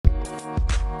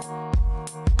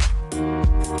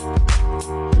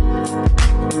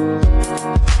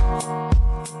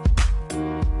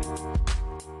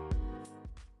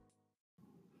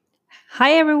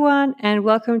Hi, everyone, and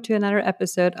welcome to another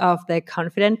episode of the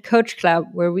Confident Coach Club,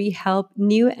 where we help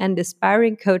new and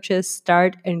aspiring coaches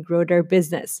start and grow their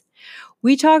business.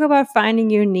 We talk about finding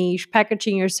your niche,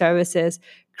 packaging your services,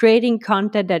 creating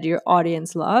content that your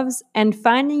audience loves, and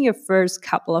finding your first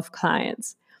couple of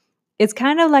clients. It's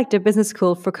kind of like the business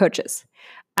school for coaches.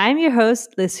 I'm your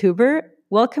host, Liz Huber.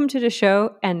 Welcome to the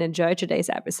show and enjoy today's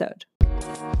episode.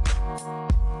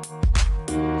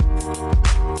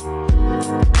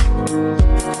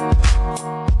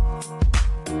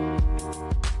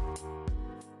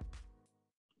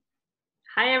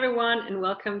 Hi, everyone, and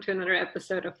welcome to another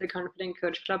episode of the Confident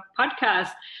Coach Club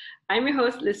podcast. I'm your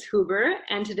host, Liz Huber,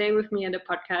 and today with me on the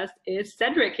podcast is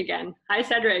Cedric again. Hi,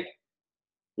 Cedric.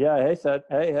 Yeah,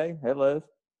 hey, Liz.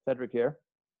 Cedric here.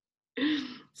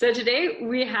 So today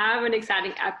we have an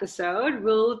exciting episode.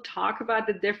 We'll talk about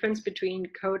the difference between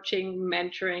coaching,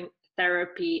 mentoring,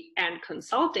 therapy, and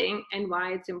consulting, and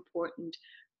why it's important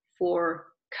for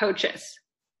coaches.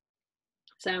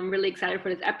 So I'm really excited for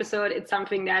this episode. It's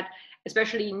something that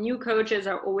especially new coaches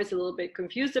are always a little bit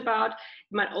confused about.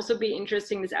 It might also be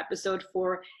interesting, this episode,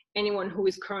 for anyone who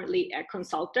is currently a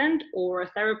consultant or a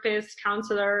therapist,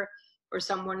 counselor, or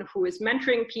someone who is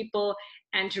mentoring people,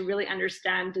 and to really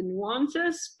understand the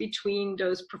nuances between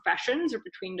those professions or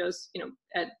between those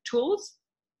tools.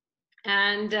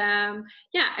 And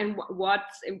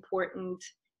what's important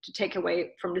to take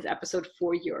away from this episode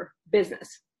for your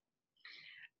business.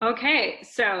 Okay,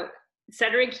 so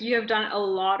Cedric, you have done a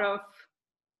lot of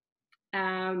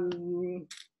you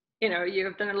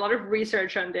have done a lot of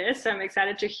research on this. So I'm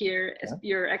excited to hear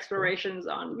your explorations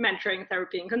on mentoring,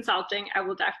 therapy, and consulting. I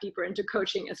will dive deeper into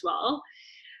coaching as well.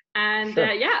 And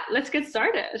let's get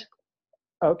started.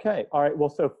 Okay, all right. Well,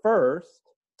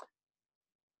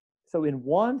 so in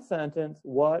one sentence,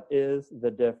 what is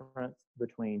the difference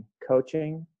between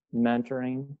coaching,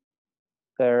 mentoring,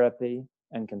 therapy,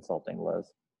 and consulting,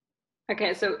 Liz?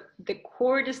 Okay, so the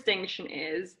core distinction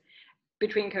is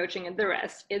between coaching and the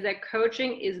rest is that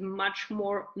coaching is much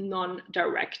more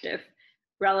non-directive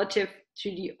relative to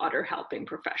the other helping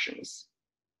professions.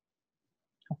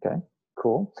 Okay,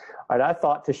 cool. All right, I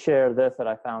thought to share this that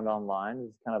I found online.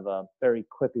 It's kind of a very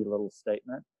quippy little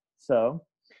statement. So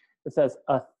it says,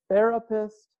 a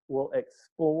therapist will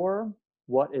explore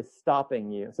what is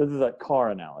stopping you. So this is a car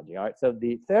analogy, all right? So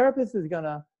the therapist is going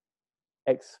to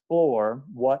explore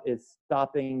what is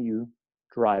stopping you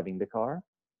driving the car.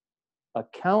 A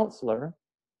counselor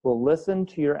will listen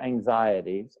to your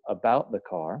anxieties about the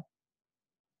car.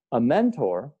 A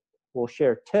mentor will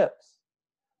share tips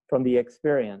from the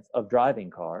experience of driving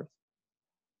cars.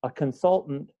 A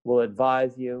consultant will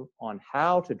advise you on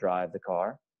how to drive the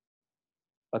car.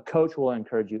 A coach will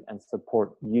encourage you and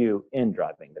support you in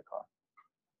driving the car.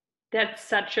 Thanks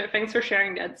for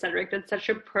sharing that, Cedric. That's such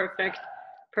a perfect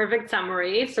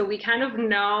summary. So we kind of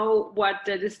know what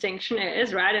the distinction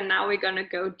is, right? And now we're going to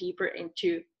go deeper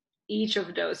into each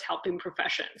of those helping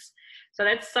professions. So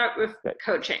let's start with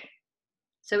coaching.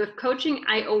 So with coaching,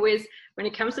 I always, when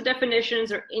it comes to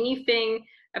definitions or anything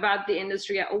about the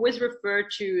industry, I always refer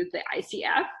to the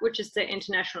ICF, which is the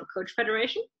International Coach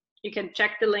Federation. You can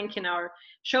check the link in our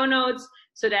show notes.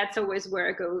 So that's always where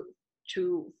I go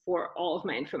to for all of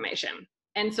my information.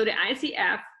 And so the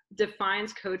ICF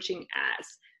defines coaching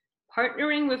as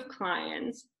partnering with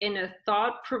clients in a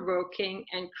thought-provoking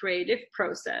and creative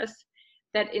process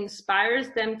that inspires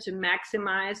them to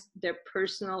maximize their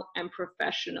personal and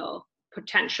professional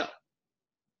potential.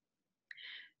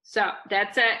 So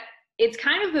it's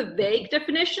kind of a vague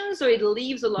definition, so it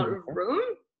leaves a lot of room,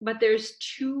 but there's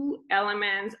two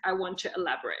elements I want to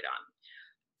elaborate on.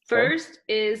 First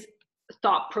is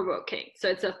thought-provoking. So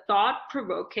it's a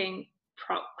thought-provoking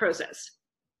process.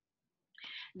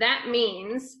 That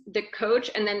means the coach,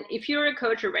 and then if you're a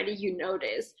coach already, you know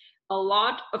this, a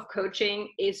lot of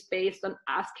coaching is based on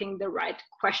asking the right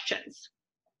questions.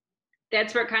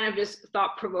 That's where kind of this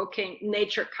thought-provoking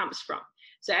nature comes from.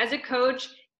 So as a coach,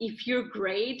 if you're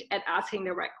great at asking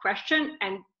the right question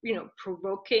and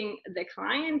provoking the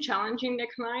client, challenging the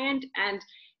client, and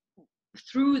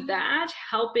through that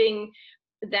helping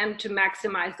them to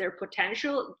maximize their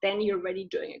potential, then you're already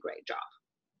doing a great job.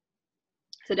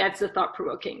 So that's the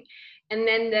thought-provoking. And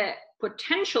then the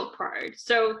potential part.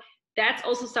 So that's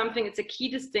also something, it's a key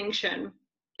distinction,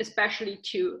 especially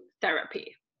to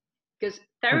therapy. Because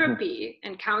therapy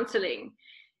and counseling,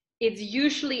 it's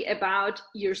usually about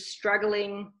you're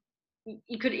struggling.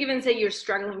 You could even say you're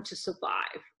struggling to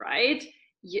survive, right?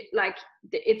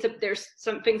 There's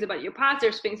some things about your past,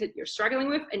 there's things that you're struggling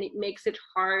with, and it makes it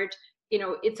hard.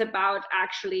 It's about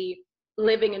actually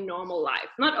living a normal life.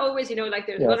 Not always, there's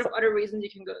a lot of other reasons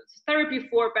you can go to therapy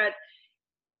for, but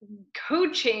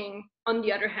Coaching, on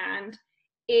the other hand,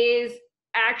 is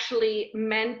actually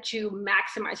meant to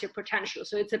maximize your potential.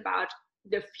 So it's about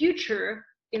the future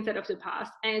instead of the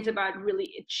past, and it's about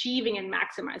really achieving and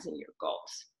maximizing your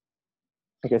goals.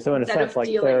 Okay, so in a sense, like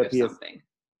therapy is,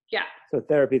 yeah. So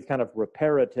therapy is kind of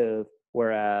reparative,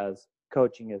 whereas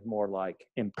coaching is more like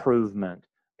improvement,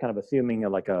 kind of assuming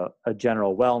like a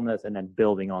general wellness and then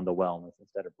building on the wellness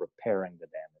instead of repairing the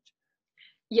damage.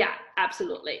 Yeah,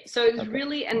 absolutely. So it's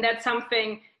really, and that's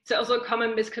something, it's also a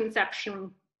common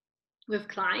misconception with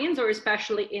clients, or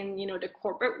especially in, you know, the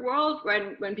corporate world,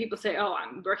 when people say, oh,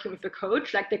 I'm working with a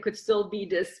coach, like there could still be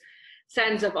this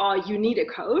sense of, oh, you need a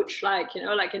coach, like, you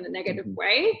know, like in a negative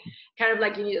way, kind of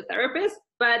like you need a therapist.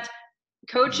 But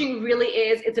coaching really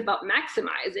is, it's about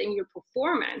maximizing your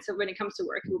performance. So when it comes to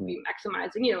work, it will be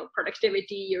maximizing, you know,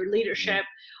 productivity, your leadership,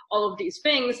 all of these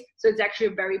things. So it's actually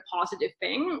a very positive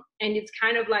thing. And it's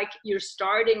kind of like you're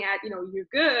starting at, you know, you're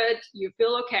good, you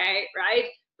feel okay, right?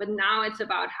 But now it's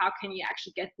about how can you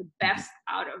actually get the best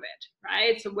out of it,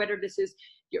 right? So whether this is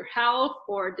your health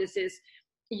or this is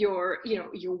your, you know,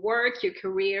 your work, your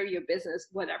career, your business,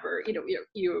 whatever, you know,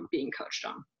 you're being coached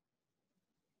on.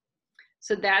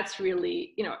 So that's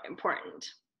really, you know, important.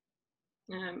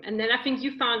 And then I think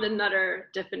you found another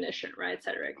definition, right,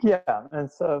 Cedric? Yeah,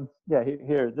 and so, yeah,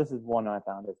 here, this is one I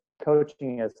found. Is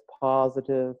coaching is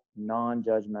positive,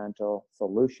 non-judgmental,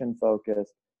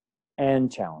 solution-focused,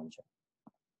 and challenging.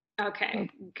 Okay,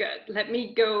 good. Let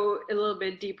me go a little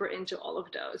bit deeper into all of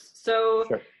those. So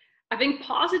sure. I think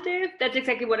positive, that's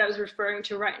exactly what I was referring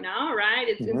to right now, right?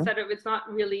 It's instead of, it's not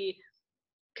really,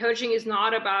 coaching is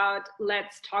not about,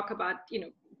 let's talk about, you know,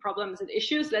 problems and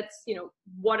issues. Let's, you know,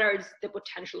 what are the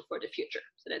potential for the future?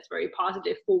 So that's very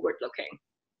positive, forward looking.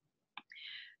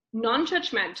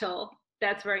 Non-judgmental,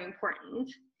 that's very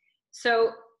important.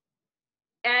 So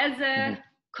as a,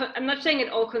 I'm not saying that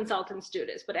all consultants do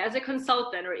this, but as a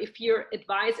consultant, or if you're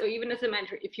or even as a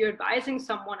mentor, if you're advising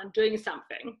someone on doing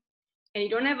something and you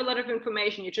don't have a lot of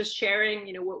information, you're just sharing,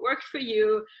 you know, what worked for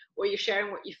you, or you're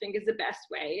sharing what you think is the best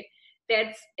way,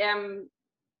 that's,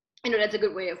 you know, that's a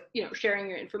good way of, you know, sharing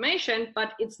your information,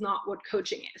 but it's not what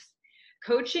coaching is.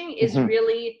 Coaching is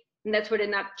really, and that's where the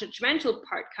not judgmental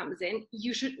part comes in.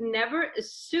 You should never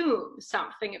assume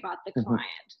something about the client,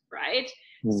 right?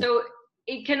 So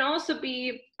it can also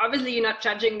be, obviously you're not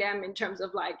judging them in terms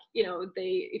of like, you know,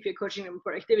 if you're coaching them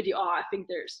productivity, oh, I think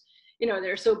there's, you know,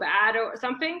 they're so bad or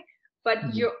something,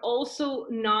 but you're also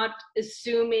not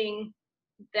assuming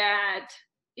that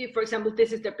if, for example,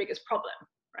 this is their biggest problem,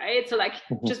 right? So like,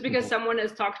 just because someone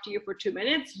has talked to you for 2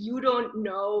 minutes, you don't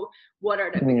know what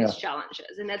are the biggest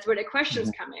challenges. And that's where the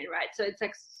questions come in, right? So it's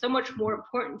like so much more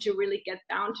important to really get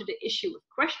down to the issue with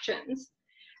questions,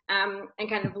 and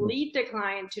kind of lead the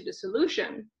client to the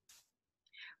solution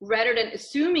rather than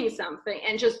assuming something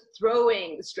and just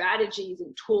throwing strategies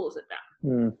and tools at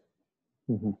them.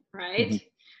 Right?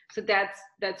 So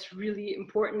that's really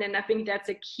important. And I think that's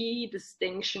a key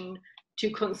distinction to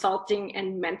consulting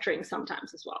and mentoring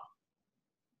sometimes as well.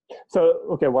 So,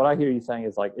 okay, what I hear you saying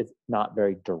is like, it's not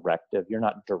very directive. You're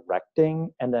not directing.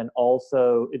 And then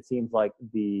also it seems like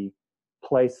the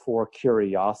place for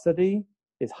curiosity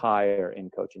is higher in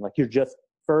coaching. Like you're just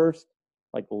first,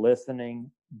 like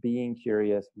listening, being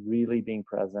curious, really being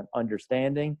present,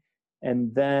 understanding,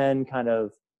 and then kind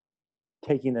of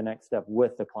taking the next step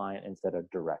with the client instead of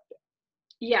directing.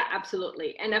 Yeah,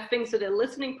 absolutely. And I think so the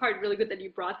listening part, really good that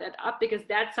you brought that up, because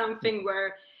that's something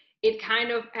where it kind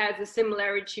of has a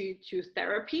similarity to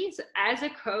therapy. So as a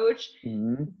coach,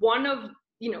 one of,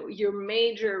 you know, your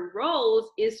major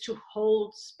roles is to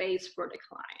hold space for the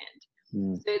client.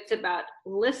 So it's about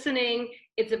listening.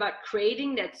 It's about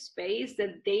creating that space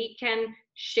that they can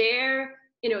share,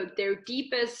 you know, their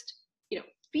deepest, you know,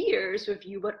 fears with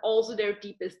you, but also their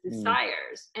deepest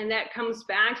desires. And that comes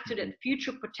back to that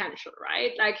future potential,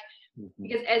 right? Like,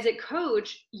 because as a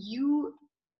coach, you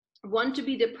want to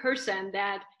be the person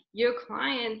that your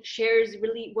client shares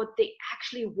really what they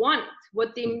actually want,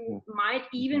 what they might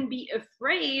even be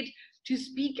afraid to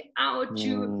speak out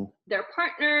to their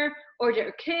partner or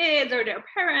their kids or their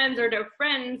parents or their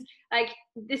friends. Like,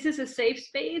 this is a safe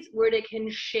space where they can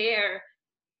share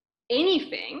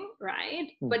anything, right?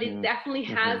 But it definitely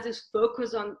has this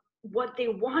focus on what they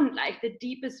want, like the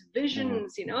deepest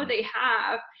visions, you know, they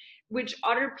have, which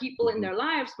other people in their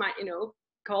lives might, you know,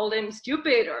 call them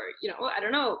stupid, or, you know, I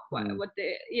don't know what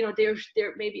they, you know,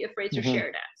 they're maybe afraid to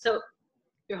share that. So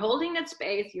you're holding that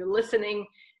space, you're listening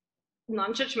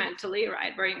non-judgmentally,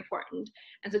 right? Very important.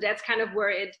 And so that's kind of where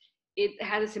it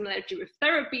has a similarity with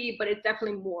therapy, but it's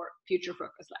definitely more future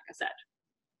focused, like I said.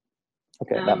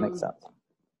 Okay, that makes sense.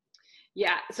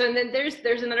 Yeah. So and then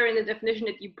there's another in the definition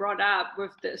that you brought up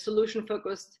with the solution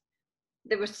focused.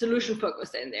 There was solution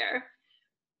focused in there,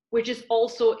 which is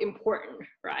also important,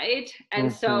 right?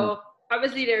 And so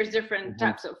obviously there's different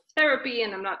types of therapy,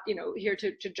 and I'm not, here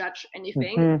to judge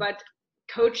anything, but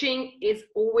coaching is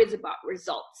always about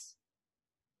results.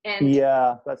 And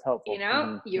yeah, that's helpful.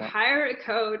 You hire a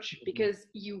coach because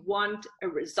you want a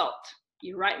result.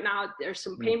 You right now there's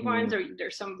some pain points, or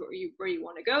there's some where you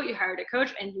want to go. You hired a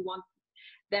coach and you want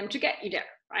them to get you there,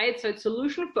 right? So it's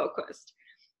solution focused.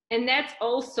 And that's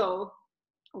also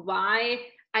why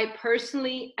I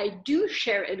do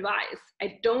share advice.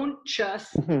 I don't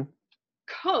just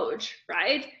coach,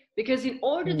 right? Because in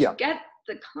order to get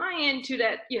the client to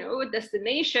that,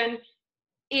 destination,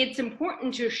 it's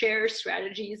important to share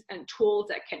strategies and tools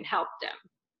that can help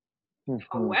them.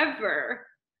 However,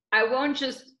 I won't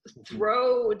just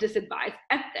throw this advice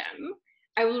at them.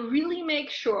 I will really make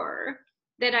sure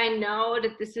that I know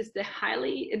that this is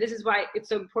why it's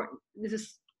so important. This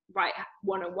is why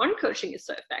one-on-one coaching is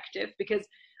so effective, because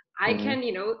I can,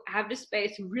 have the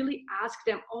space to really ask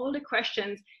them all the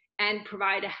questions and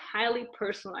provide a highly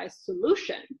personalized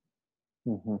solution.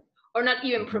 Or not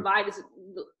even provide is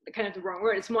kind of the wrong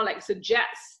word. It's more like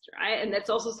suggest, right? And that's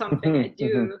also something I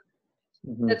do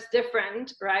that's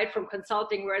different, right, from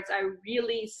consulting, where I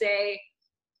really say,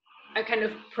 I kind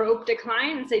of probe the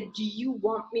client and say, do you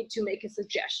want me to make a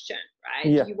suggestion,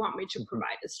 right? Do you want me to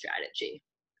provide a strategy?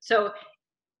 So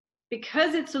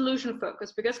because it's solution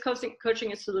focused, because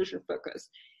coaching is solution focused,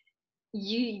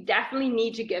 you definitely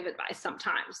need to give advice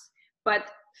sometimes. But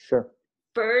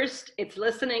first it's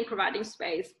listening, providing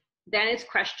space, then it's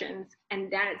questions,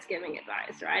 and then it's giving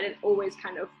advice, right? And always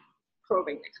kind of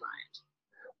probing the client.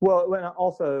 Well, and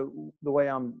also the way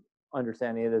I'm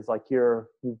understanding it is like you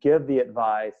give the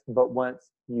advice, but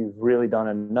once you've really done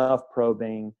enough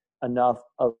probing, enough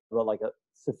of like a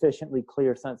sufficiently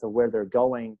clear sense of where they're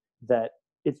going, that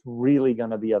it's really going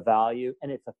to be a value,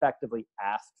 and it's effectively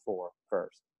asked for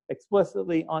first,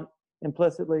 implicitly,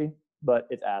 but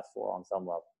it's asked for on some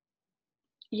level.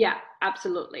 Yeah,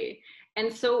 absolutely.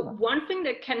 And so one thing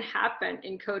that can happen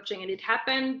in coaching, and it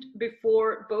happened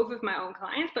before both of my own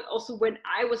clients, but also when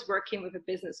I was working with a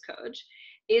business coach,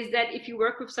 is that if you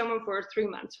work with someone for 3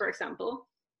 months, for example,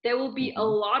 there will be a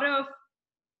lot of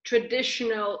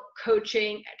traditional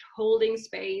coaching at holding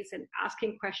space and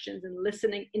asking questions and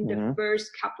listening in the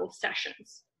first couple of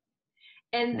sessions.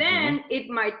 And then it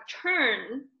might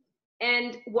turn,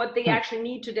 and what they actually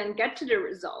need to then get to the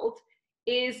result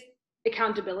is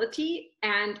accountability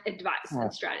and advice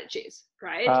and strategies,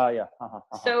 right?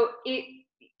 So it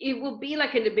will be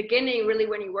like in the beginning, really,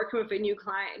 when you're working with a new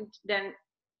client, then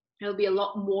there'll be a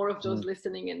lot more of those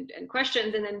listening and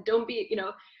questions. And then don't think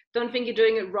you're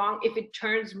doing it wrong if it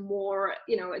turns more,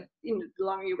 the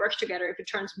longer you work together, if it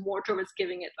turns more towards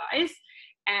giving advice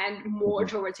and more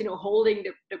towards, holding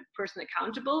the person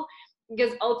accountable,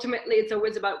 because ultimately it's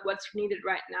always about what's needed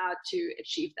right now to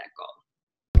achieve that goal.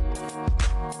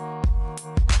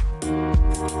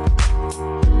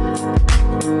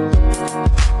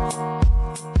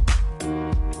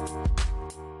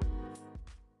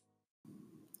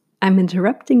 I'm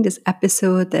interrupting this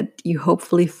episode that you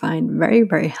hopefully find very,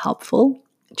 very helpful,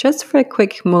 just for a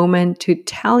quick moment to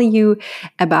tell you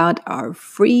about our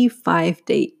free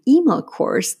 5-day email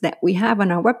course that we have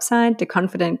on our website,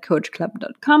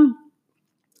 theconfidentcoachclub.com.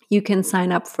 You can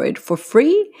sign up for it for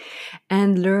free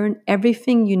and learn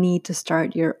everything you need to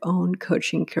start your own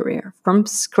coaching career from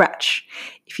scratch.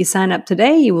 If you sign up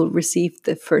today, you will receive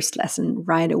the first lesson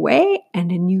right away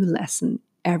and a new lesson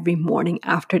every morning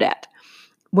after that.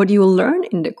 What you will learn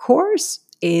in the course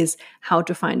is how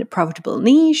to find a profitable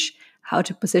niche, how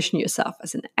to position yourself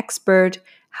as an expert,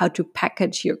 how to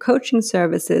package your coaching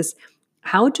services,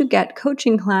 how to get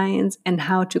coaching clients, and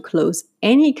how to close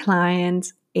any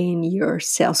clients in your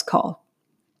sales call.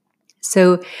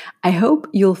 So I hope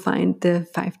you'll find the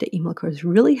 5-day email course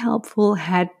really helpful.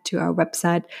 Head to our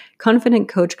website,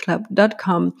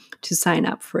 confidentcoachclub.com, to sign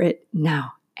up for it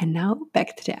now. And now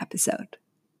back to the episode.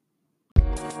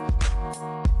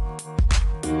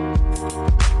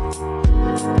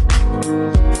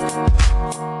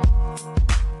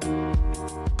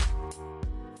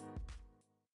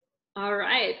 All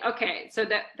right. Okay. So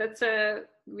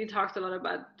we talked a lot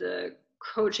about the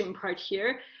coaching part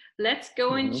here. Let's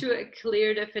go into a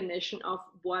clear definition of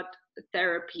what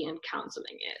therapy and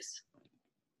counseling is.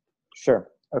 Sure.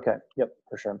 Okay. Yep,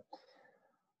 for sure.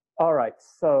 All right.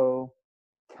 So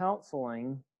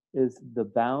counseling is the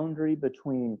boundary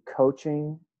between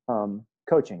counseling.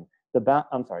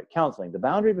 The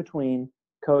boundary between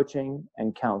coaching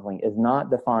and counseling is not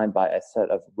defined by a set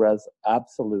of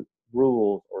absolute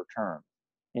rules or terms.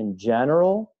 In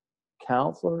general,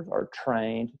 counselors are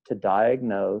trained to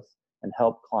diagnose and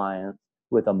help clients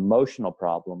with emotional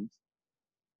problems,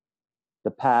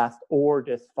 the past, or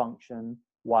dysfunction,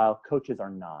 while coaches are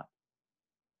not.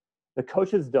 The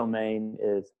coach's domain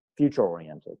is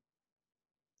future-oriented.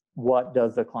 What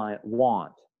does the client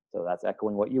want? So that's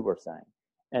echoing what you were saying.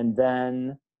 And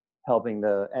then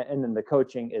the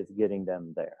coaching is getting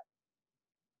them there.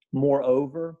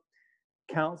 Moreover,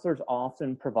 counselors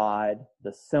often provide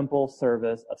the simple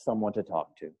service of someone to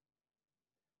talk to,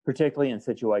 particularly in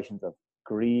situations of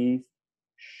grief,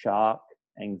 shock,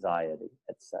 anxiety,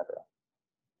 etc.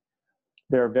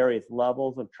 There are various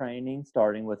levels of training,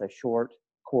 starting with a short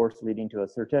course leading to a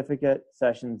certificate.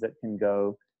 Sessions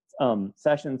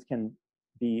can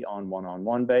be on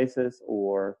one-on-one basis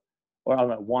or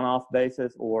on a one-off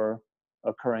basis, or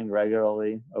occurring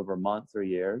regularly over months or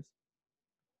years.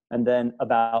 And then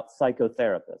about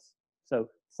psychotherapists. So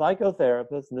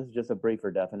psychotherapists, and this is just a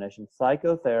briefer definition,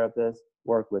 psychotherapists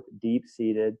work with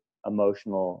deep-seated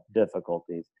emotional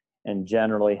difficulties and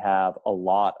generally have a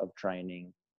lot of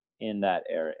training in that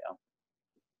area.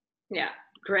 Yeah,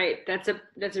 great. That's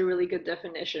a really good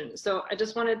definition. So I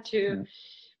just wanted to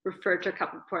refer to a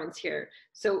couple of points here.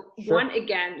 So one,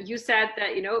 again, you said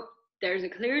that, there's a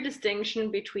clear distinction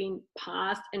between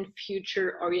past and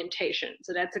future orientation.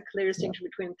 So that's a clear distinction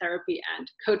between therapy and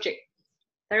coaching.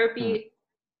 Therapy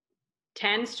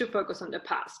tends to focus on the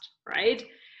past, right?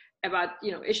 About,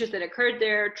 issues that occurred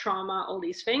there, trauma, all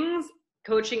these things.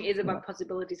 Coaching is about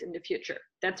possibilities in the future.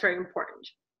 That's very important.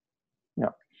 Yeah.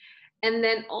 And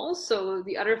then also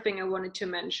the other thing I wanted to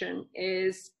mention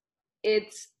is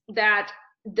it's that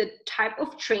the type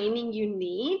of training you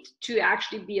need to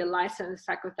actually be a licensed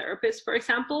psychotherapist, for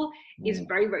example, is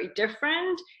very, very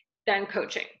different than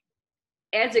coaching.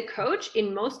 As a coach,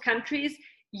 in most countries,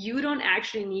 you don't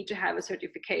actually need to have a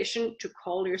certification to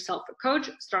call yourself a coach,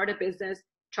 start a business,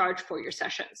 charge for your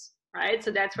sessions, right?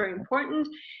 So that's very important.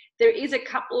 There is a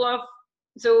couple of,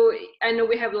 so I know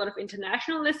we have a lot of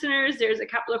international listeners. There's a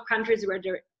couple of countries where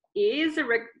it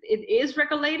is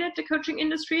regulated, the coaching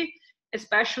industry.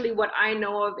 Especially what I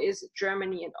know of is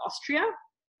Germany and Austria.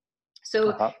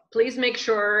 So please make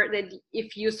sure that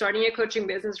if you're starting a coaching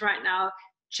business right now,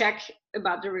 check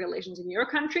about the regulations in your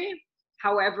country.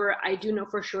 However, I do know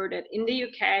for sure that in the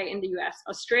UK, in the US,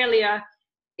 Australia,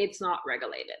 it's not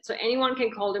regulated. So anyone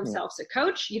can call themselves a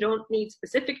coach. You don't need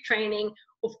specific training.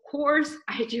 Of course,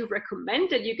 I do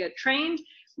recommend that you get trained.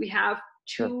 We have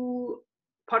 2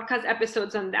 podcast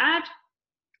episodes on that.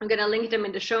 I'm going to link them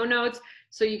in the show notes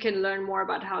so you can learn more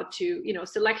about how to,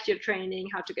 select your training,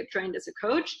 how to get trained as a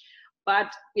coach.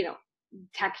 But,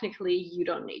 technically you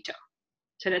don't need to.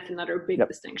 So that's another big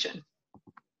distinction.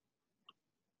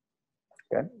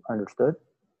 Okay, understood.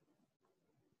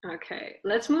 Okay,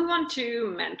 let's move on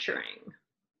to mentoring.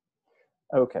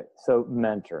 Okay, so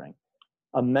mentoring.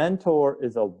 A mentor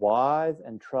is a wise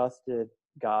and trusted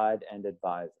guide and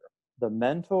advisor. The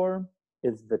mentor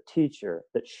is the teacher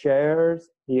that shares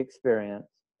the experience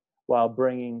while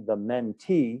bringing the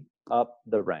mentee up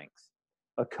the ranks.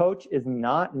 A coach is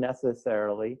not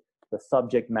necessarily the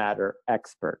subject matter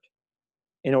expert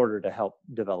in order to help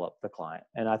develop the client.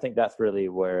 And I think that's really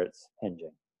where it's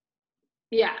hinging.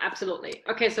 Yeah, absolutely.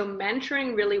 Okay, so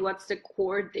mentoring, really what's the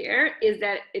core there is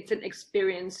that it's an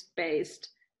experience-based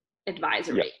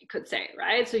advisory, you could say,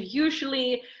 right? So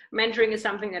usually mentoring is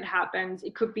something that happens.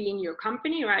 It could be in your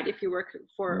company, right? If you work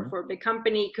for a big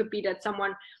company, it could be that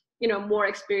someone, more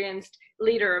experienced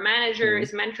leader or manager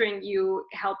is mentoring you,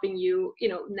 helping you,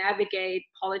 navigate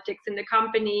politics in the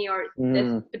company or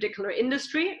that particular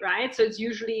industry, right? So it's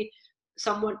usually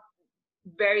someone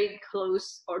very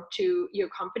close or to your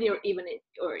company or even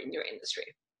in your industry.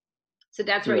 So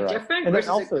that's very different versus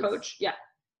also, a coach. Yeah.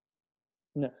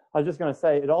 No, I was just going to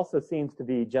say, it also seems to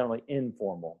be generally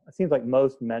informal. It seems like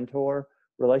most mentor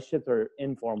relationships are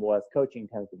informal, as coaching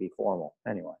tends to be formal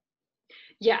anyway.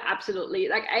 Yeah, absolutely.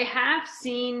 Like I have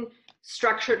seen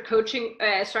structured coaching,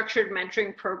 structured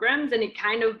mentoring programs, and it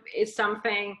kind of is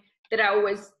something that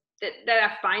that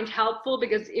I find helpful,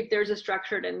 because if there's a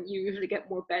structure, then you usually get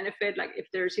more benefit. Like if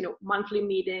there's, monthly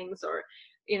meetings or,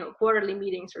 quarterly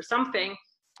meetings or something.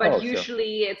 But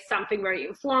usually it's something very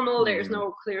informal. There's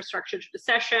no clear structure to the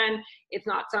session. It's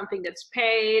not something that's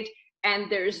paid.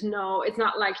 And it's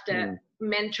not like the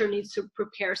mentor needs to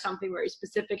prepare something very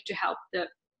specific to help the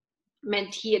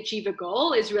mentee achieve a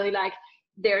goal. It's really like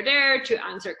they're there to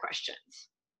answer questions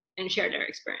and share their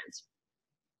experience.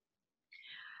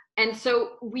 And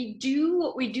so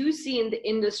what we do see in the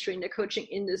industry, in the coaching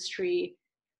industry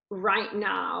right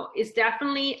now, is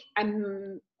definitely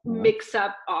mix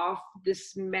up of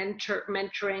this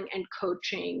mentoring and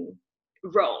coaching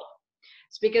role.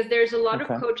 It's because there's a lot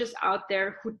of coaches out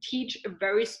there who teach a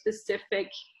very specific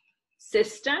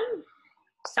system,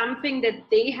 something that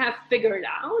they have figured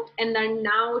out, and they're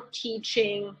now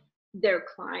teaching their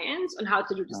clients on how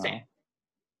to do the same.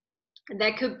 And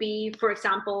that could be, for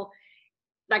example,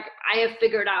 like I have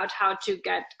figured out how to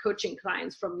get coaching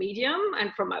clients from Medium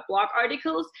and from my blog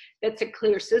articles. That's a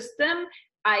clear system.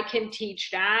 I can teach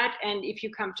that. And if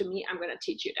you come to me, I'm going to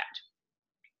teach you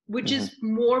that, which is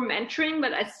more mentoring.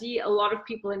 But I see a lot of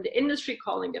people in the industry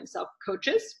calling themselves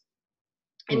coaches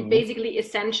and basically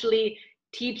essentially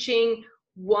teaching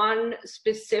one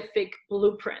specific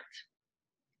blueprint,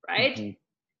 right?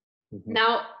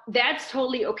 Now, that's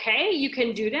totally okay. You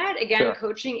can do that. Again,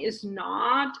 coaching is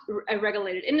not a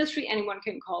regulated industry. Anyone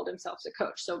can call themselves a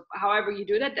coach. So however you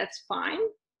do that, that's fine.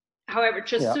 However,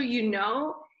 just so you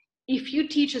know, if you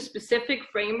teach a specific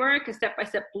framework, a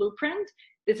step-by-step blueprint,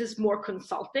 this is more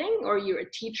consulting, or you're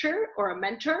a teacher or a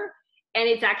mentor, and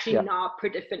it's actually not per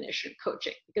definition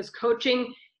coaching, because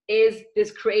coaching is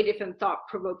this creative and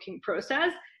thought-provoking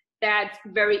process that's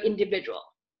very individual,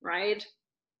 right?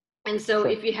 And so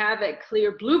if you have a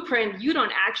clear blueprint, you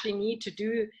don't actually need to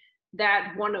do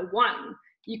that one-on-one.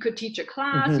 You could teach a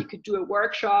class, you could do a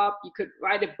workshop, you could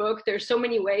write a book. There's so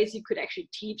many ways you could actually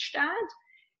teach that.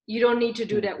 You don't need to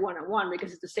do that one-on-one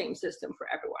because it's the same system for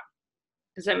everyone.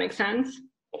 Does that make sense?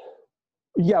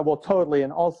 Yeah, well, totally.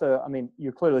 And also, I mean,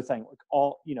 you're clearly saying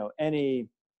all, you know, any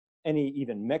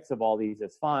even mix of all these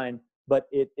is fine, but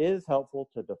it is helpful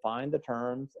to define the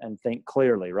terms and think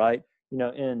clearly, right? You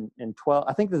know, in 12,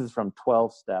 I think this is from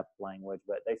 12-step language,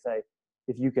 but they say,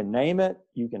 if you can name it,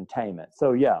 you can tame it.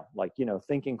 So yeah, like, you know,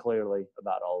 thinking clearly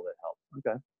about all of it helps.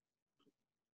 Okay.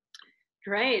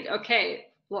 Great. Okay.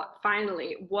 Well,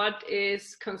 finally, what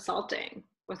is consulting?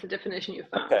 What's the definition you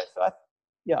found? Okay.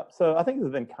 So I think this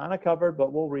has been kind of covered,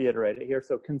 but we'll reiterate it here.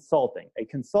 So consulting. A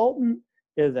consultant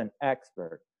is an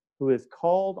expert who is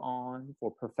called on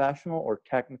for professional or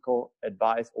technical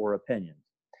advice or opinions.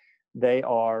 They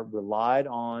are relied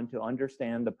on to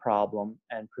understand the problem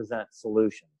and present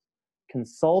solutions.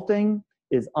 Consulting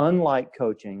is unlike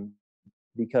coaching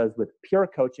because with pure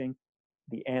coaching,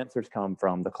 the answers come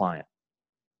from the client.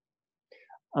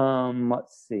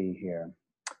 Let's see here.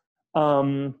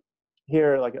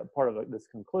 Here, like a part of this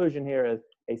conclusion here is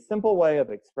a simple way of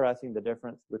expressing the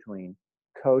difference between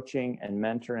coaching and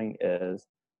mentoring is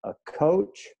a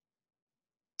coach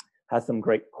has some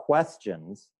great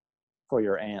questions for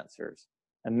your answers.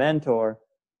 A mentor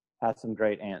has some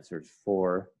great answers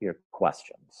for your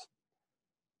questions.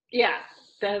 Yeah,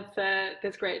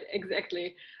 that's great.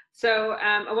 Exactly. So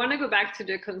I want to go back to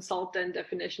the consultant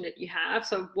definition that you have.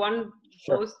 So one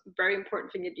most very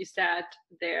important thing that you said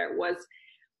there was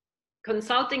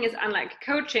consulting is unlike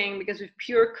coaching because with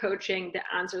pure coaching, the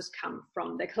answers come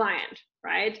from the client,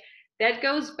 right? That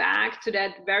goes back to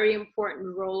that very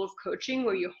important role of coaching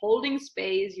where you're holding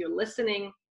space, you're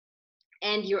listening,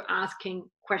 and you're asking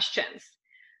questions.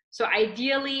 So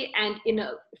ideally, and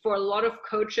for a lot of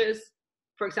coaches,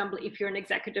 for example, if you're an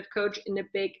executive coach in a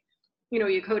big, you know,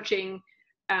 you're coaching,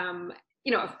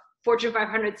 you know, a Fortune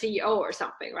 500 CEO or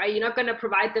something, right? You're not going to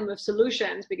provide them with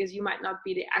solutions because you might not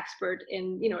be the expert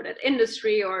in, you know, that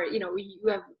industry, or, you know, you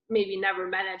have maybe never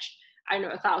managed, I don't know,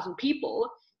 1,000 people,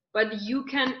 but you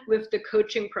can, with the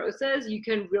coaching process, you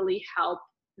can really help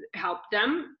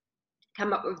them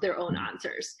come up with their own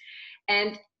answers.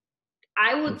 And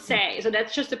I would say, so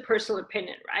that's just a personal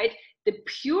opinion, right? The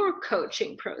pure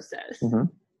coaching process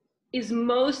is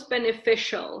most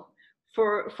beneficial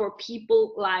for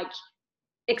people like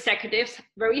executives,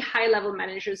 very high level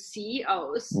managers,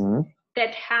 CEOs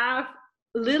that have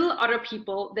little other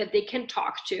people that they can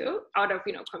talk to out of,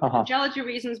 you know, confidentiality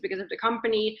reasons because of the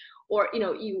company, or, you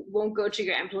know, you won't go to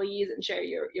your employees and share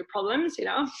your problems, you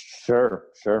know? Sure.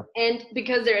 And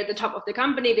because they're at the top of the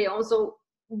company, they also,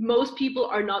 most people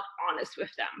are not honest with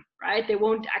them, right? They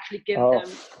won't actually give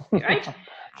them, right?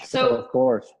 So of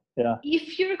course, yeah.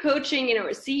 If you're coaching, you know,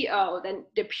 a CEO, then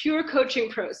the pure coaching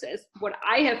process, what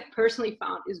I have personally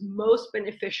found is most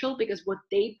beneficial because what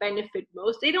they benefit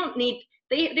most, they don't need,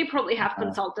 they probably have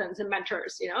consultants and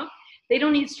mentors, you know, they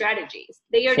don't need strategies.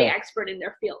 They are the expert in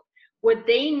their field. What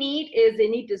they need is they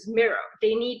need this mirror.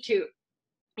 They need to,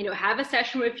 you know, have a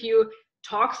session with you,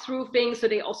 talk through things so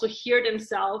they also hear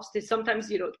themselves. They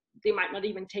sometimes, you know, they might not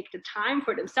even take the time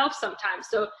for themselves sometimes.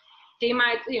 So they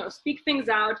might, you know, speak things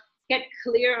out, get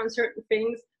clear on certain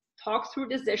things, talk through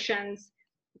decisions,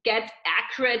 get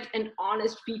accurate and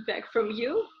honest feedback from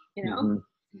you, you know.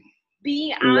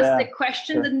 being asked the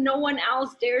question that no one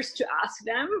else dares to ask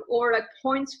them, or like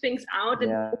points things out that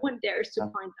no one dares to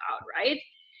point out, right?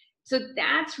 So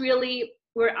that's really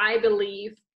where I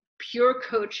believe pure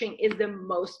coaching is the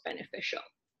most beneficial.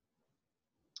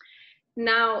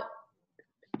 Now,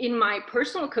 in my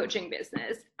personal coaching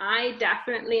business, I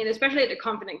definitely, and especially at the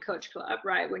Confident Coach Club,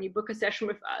 right, when you book a session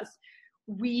with us,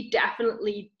 we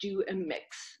definitely do a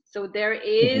mix. So there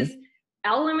is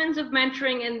elements of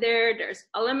mentoring in there, there's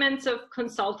elements of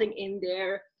consulting in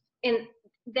there, and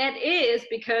that is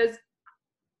because,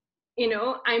 you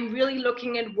know, I'm really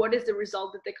looking at what is the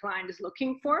result that the client is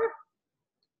looking for,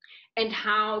 and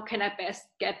how can I best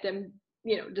get them,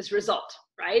 you know, this result,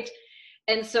 right?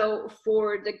 And so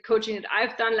for the coaching that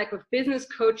I've done, like with business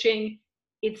coaching,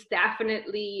 it's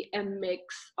definitely a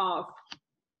mix of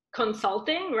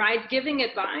consulting, right? Giving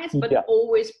advice, but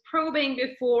always probing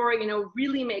before, you know,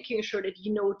 really making sure that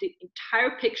you know the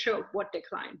entire picture of what the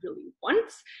client really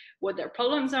wants, what their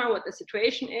problems are, what the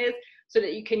situation is, so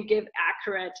that you can give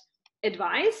accurate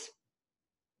advice.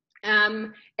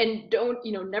 And don't,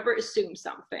 you know, never assume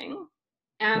something.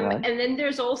 And then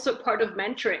there's also part of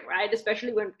mentoring, right?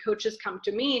 Especially when coaches come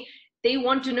to me, they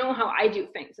want to know how I do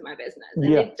things in my business.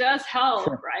 And it does help,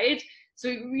 right? So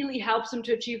it really helps them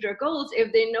to achieve their goals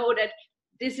if they know that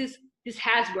this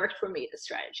has worked for me, the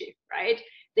strategy, right?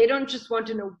 They don't just want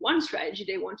to know one strategy,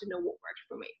 they want to know what worked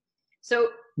for me. So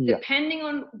depending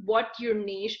on what your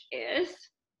niche is,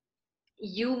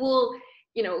 you will,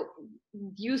 you know,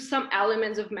 use some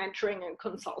elements of mentoring and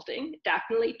consulting,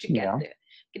 definitely, to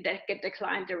get the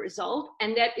client the result.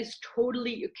 And that is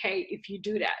totally okay if you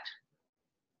do that.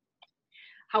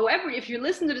 However, if you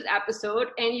listen to this episode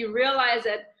and you realize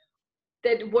that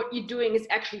what you're doing is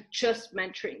actually just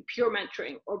mentoring, pure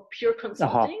mentoring or pure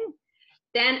consulting,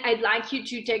 then I'd like you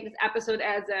to take this episode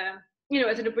as a, you know,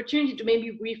 as an opportunity to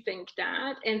maybe rethink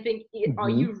that and think, are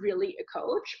you really a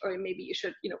coach? Or maybe you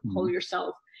should, you know, call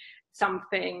yourself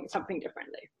something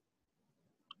differently.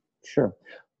 Sure.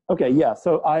 Okay. Yeah.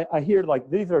 So I hear, like,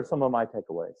 these are some of my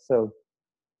takeaways. So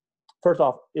first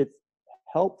off, it's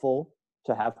helpful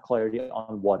to have clarity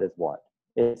on what is what.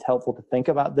 It's helpful to think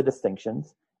about the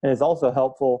distinctions. And it's also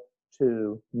helpful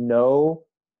to know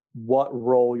what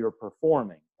role you're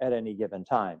performing at any given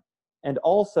time. And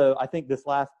also, I think this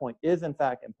last point is in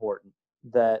fact important,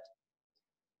 that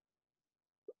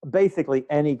basically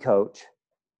any coach,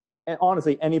 and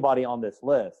honestly anybody on this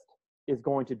list, is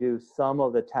going to do some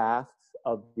of the tasks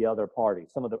of the other party,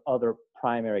 some of the other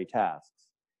primary tasks.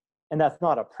 And that's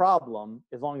not a problem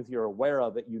as long as you're aware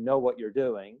of it, you know what you're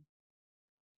doing.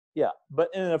 Yeah, but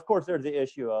and of course there's the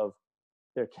issue of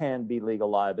there can be legal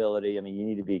liability. I mean, you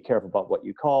need to be careful about what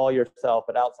you call yourself,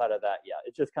 but outside of that, yeah,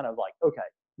 it's just kind of like, okay,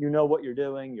 you know what you're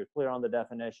doing, you're clear on the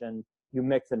definition, you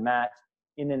mix and match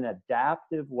in an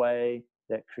adaptive way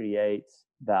that creates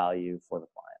value for the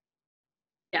client.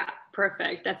 Yeah,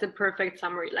 perfect. That's a perfect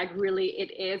summary. Like, really,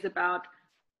 it is about,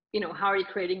 you know, how are you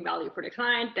creating value for the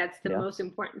client? That's the most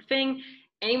important thing.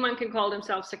 Anyone can call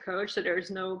themselves a coach, so there's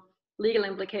no legal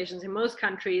implications in most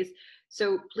countries.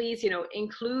 So please, you know,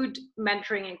 include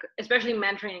mentoring, and especially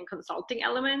mentoring and consulting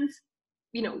elements,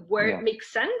 you know, where it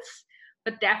makes sense,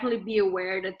 but definitely be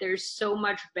aware that there's so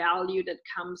much value that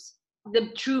comes. The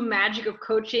true magic of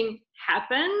coaching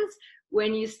happens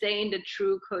when you stay in the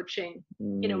true coaching,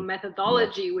 you know,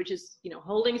 methodology, which is, you know,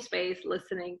 holding space,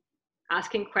 listening,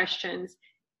 asking questions,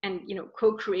 and, you know,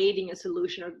 co-creating a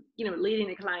solution, or, you know, leading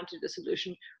the client to the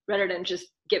solution rather than just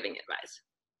giving advice.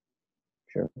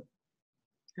 Sure.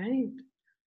 Right.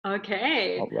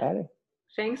 Okay. All righty.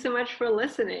 Thanks so much for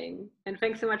listening. And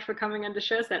thanks so much for coming on the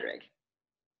show, Cedric.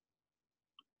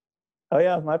 Oh,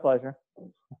 yeah, my pleasure.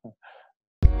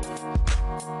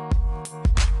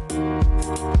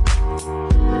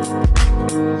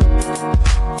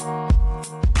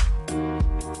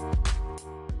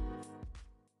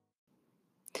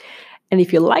 And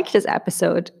if you like this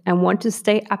episode and want to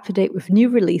stay up to date with new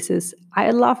releases,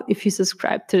 I'd love if you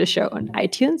subscribe to the show on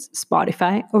iTunes,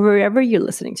 Spotify, or wherever you're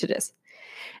listening to this.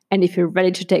 And if you're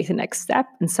ready to take the next step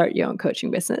and start your own coaching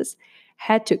business,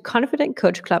 head to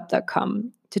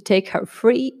confidentcoachclub.com to take our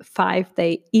free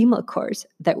 5-day email course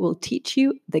that will teach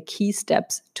you the key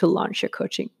steps to launch your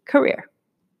coaching career.